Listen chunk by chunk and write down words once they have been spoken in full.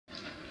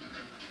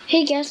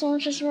Hey guys,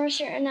 Laurence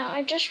here, and now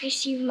I just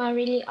received my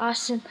really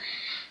awesome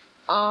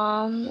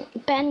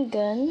pen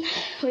gun,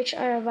 which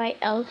are by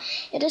L.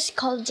 It is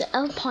called the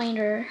L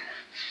Pointer.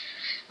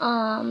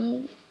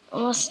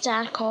 What's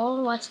that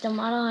called? What's the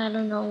model? I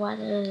don't know what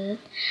it is.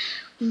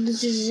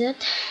 This is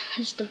it.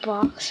 It's the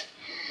box.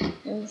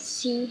 Let's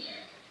see.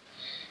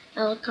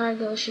 L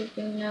cargo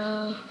shipping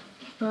now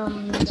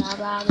from blah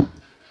blah blah.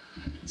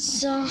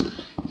 So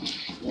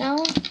now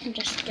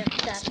just get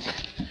that.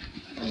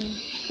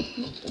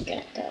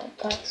 Get the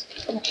box.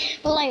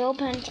 Well, I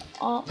opened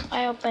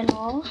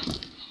all.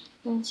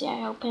 You can see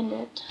I opened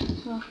it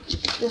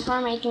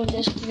before making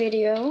this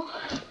video.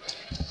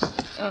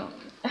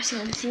 As you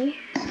can see,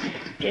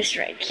 this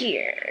right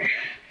here.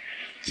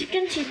 As you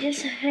can see,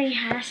 this thing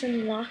has a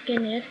lock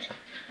in it.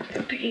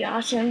 Pretty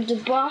awesome. The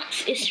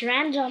box is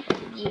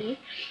randomly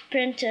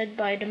printed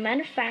by the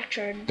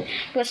manufacturer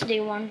because they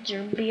want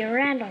to be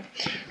random.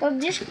 Well,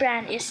 this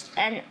brand is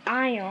an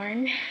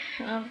iron.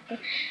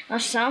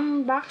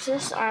 Some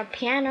boxes are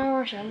piano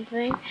or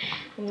something,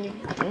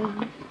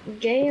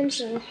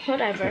 games or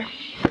whatever.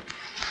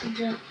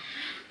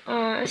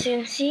 As you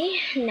can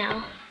see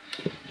now,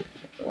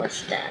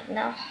 what's that?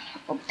 Now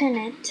open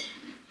it.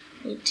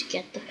 Need to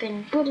get the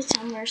pin. Put it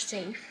somewhere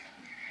safe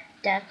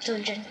that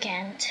children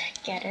can't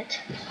get it.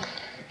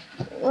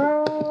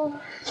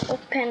 Well,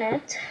 open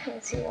it.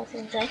 Let's see what's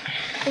inside.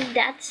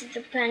 That's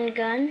the pen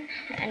gun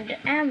and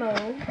the ammo.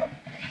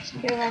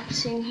 Here,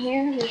 what's in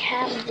here? We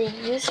have the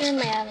user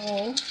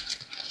manual.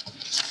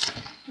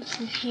 What's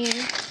in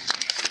here?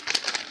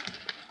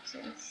 So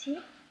let's see.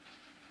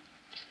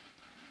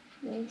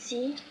 Let's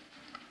see.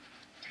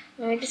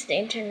 It is the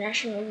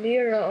International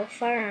Bureau of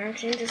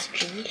Firearms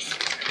Industries.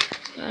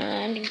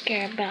 I don't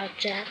care about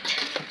that.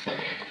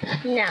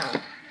 Now,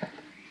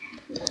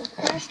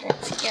 first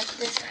let's get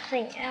this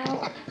thing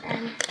out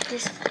and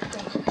this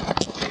thing.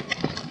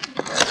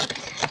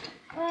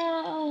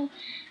 Oh,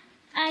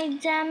 I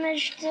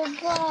damaged the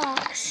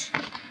box.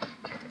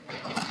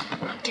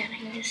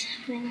 Getting this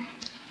thing.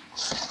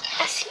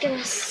 As you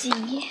can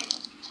see,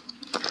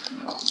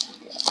 I'll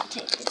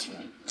take this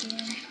right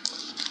there.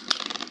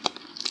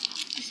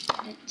 Just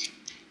put it,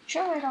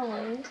 throw it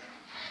away.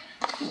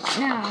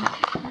 Now,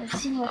 let's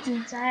see what's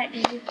inside.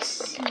 You can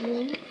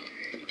see,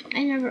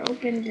 I never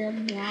opened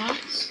the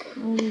box.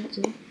 Only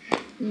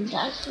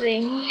that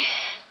thing.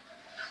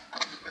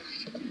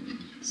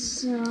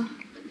 So,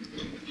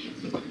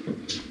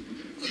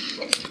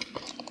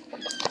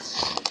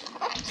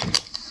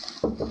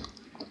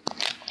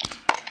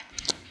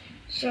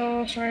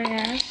 sorry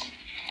guys,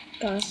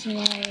 because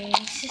my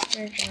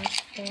sister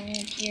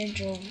just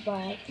drove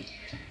by.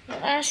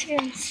 Well, as you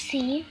can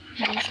see,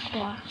 this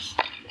box.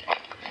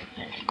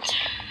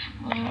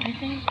 I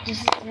think this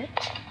is it.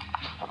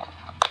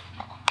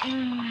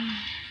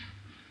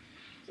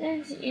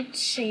 Since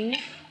it's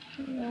safe,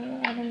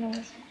 I don't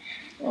know.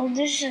 Well,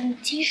 this is a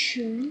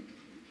tissue,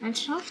 and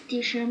soft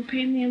tissue, and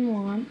premium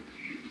one.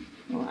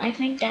 Well, I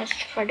think that's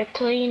for the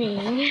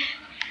cleaning.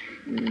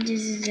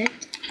 This is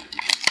it.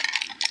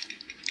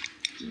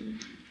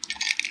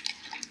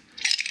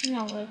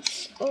 Now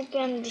let's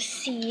open the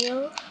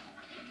seal.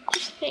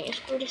 This thing is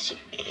pretty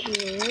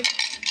secured.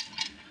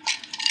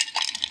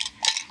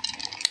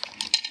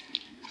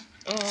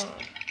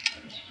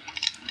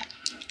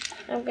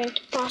 I'm going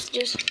to pause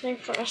this thing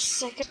for a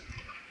second.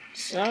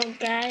 So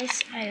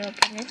guys, I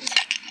open it.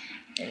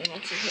 And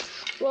what's it?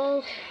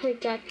 Well, we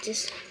got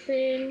this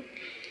thing.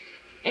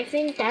 I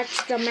think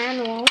that's the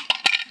manual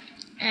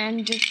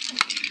and the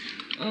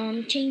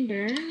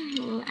chamber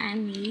I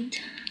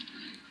made.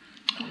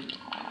 Come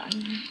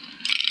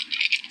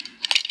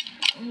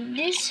on.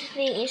 This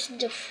thing is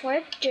the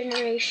 4th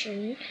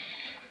generation.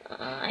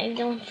 I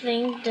don't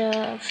think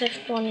the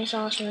 5th one is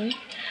awesome.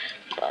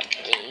 But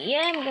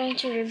yeah, I'm going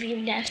to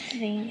review that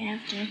thing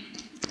after.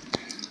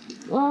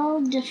 Well,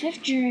 the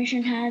 5th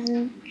generation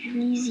hasn't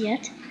released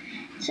yet.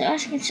 So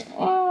as you can see,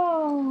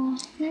 oh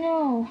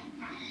no,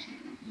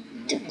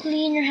 the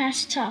cleaner has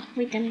stopped.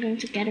 Wait, I'm going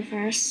to get it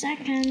for a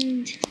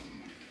second.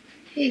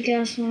 Hey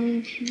guys,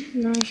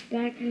 Laurence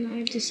back, and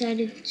I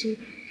decided to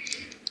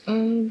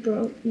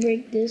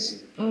break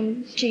this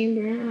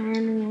chamber. I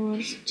don't know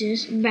what's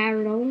this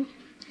barrel.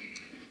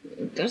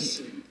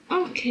 Because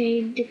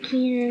okay, the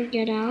cleaner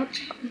get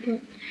out,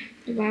 but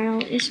the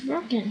barrel is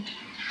broken.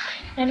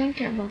 I don't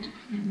care about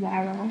the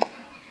barrel.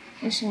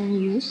 It's on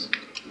use.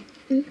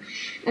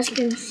 As you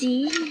can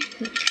see,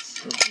 let's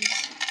open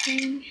this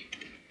thing.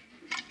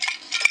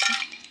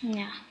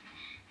 Yeah,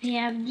 we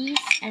have these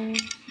and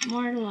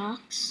more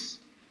locks.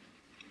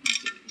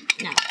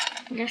 Now,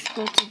 let's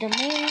go to the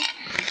main.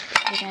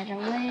 Get that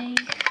away.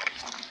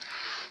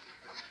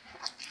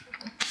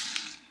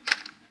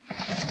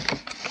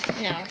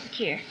 Now,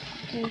 here.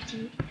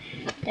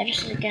 That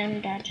is the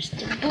gun, that is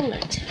the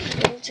bullet.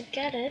 Well, to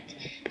get it,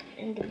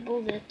 and the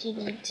bullet, you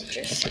need to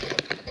just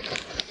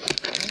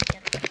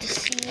get the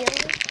seal.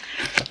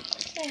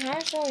 It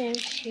has so many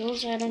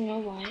seals, I don't know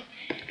why.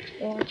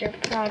 Well, they're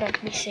proud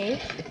of me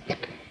safe.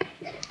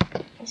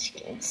 As you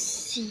can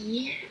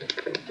see,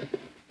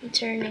 I'm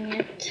turning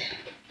it.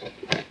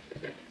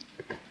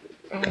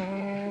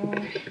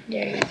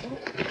 There you go.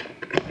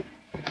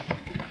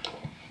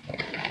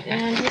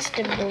 And this is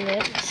the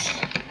bullets.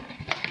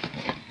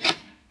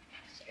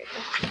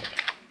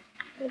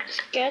 Let's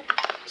get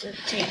the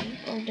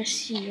tape or the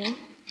seal.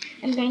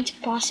 I'm going to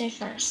pause it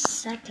for a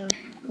second.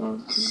 Well,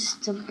 this is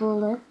the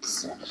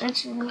bullets.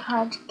 It's really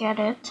hard to get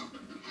it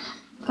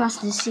because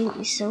the seal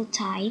is so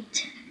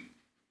tight.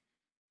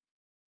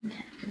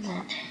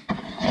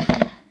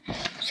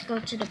 Let's go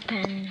to the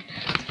pen.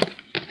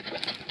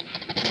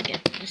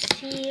 Get the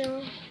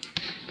seal.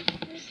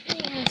 This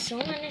thing has so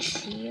many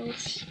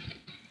seals.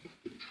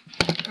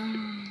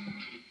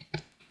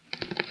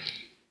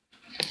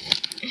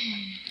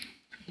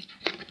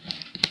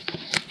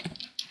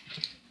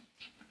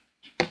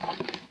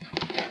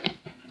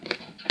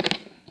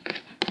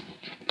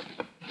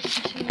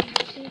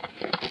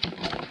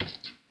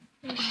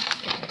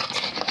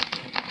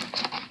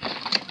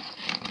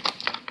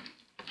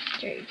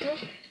 There you go.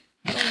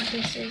 And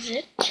this is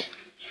it.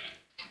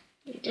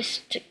 This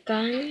is the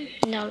gun.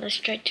 Now let's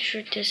try to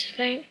shoot this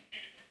thing.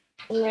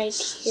 Right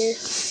here.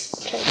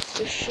 Try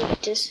to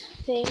shoot this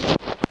thing.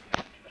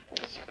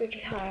 It's pretty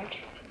hard.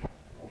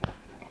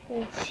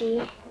 Let's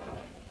see.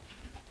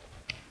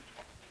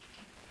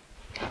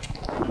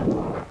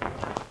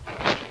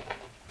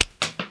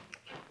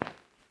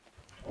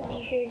 Can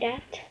you hear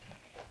that?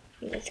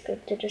 Let's go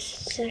to the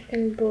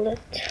second bullet.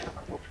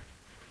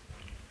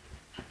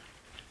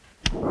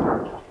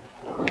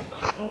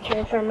 I'll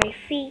turn for my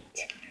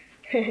feet.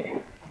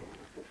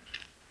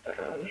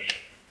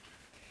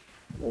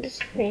 This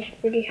thing is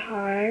pretty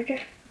hard.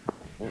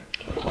 There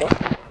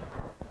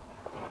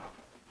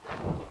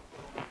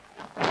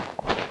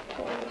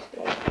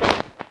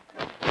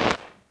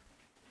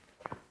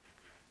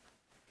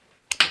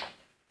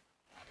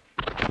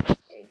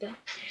you go.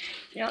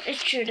 Now it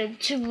shooted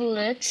 2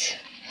 bullets.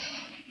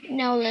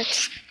 Now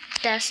let's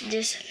test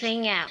this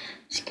thing out.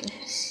 As you can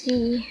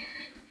see.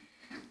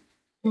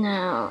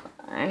 Now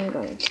I'm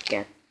going to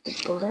get the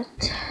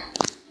bullet.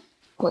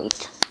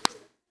 Wait,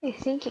 I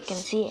think you can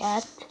see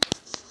it.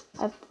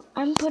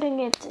 I'm putting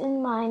it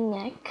in my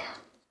neck.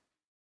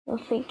 I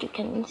don't think you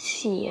can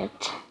see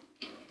it,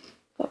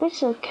 but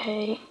it's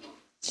okay.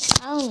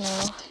 I don't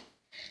know.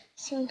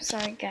 So I'm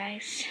sorry,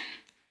 guys.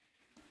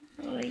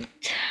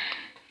 Wait,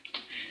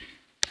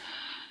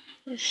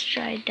 let's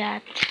try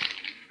that.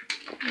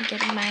 I'm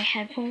getting my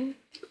headphone.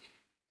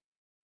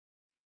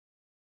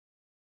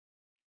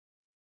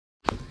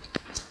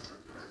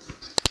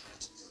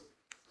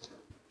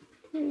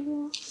 I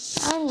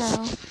don't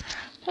know.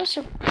 What's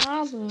the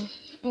problem?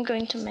 I'm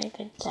going to make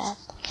it that.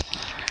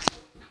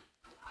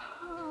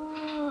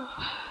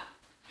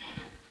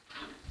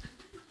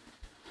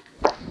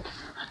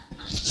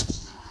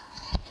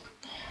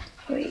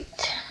 Wait.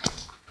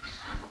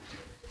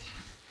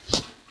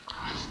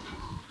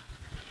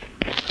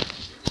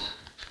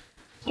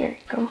 There you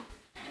go.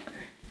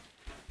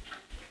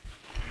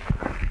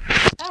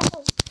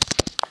 Oh,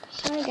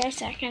 sorry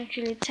guys, I can't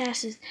really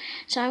test it.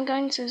 So I'm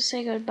going to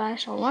say goodbye.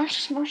 So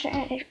Laurence,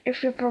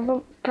 if your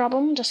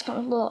problem, just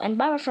comment below. And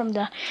bye from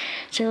the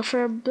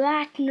Silver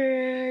Black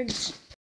Nerds.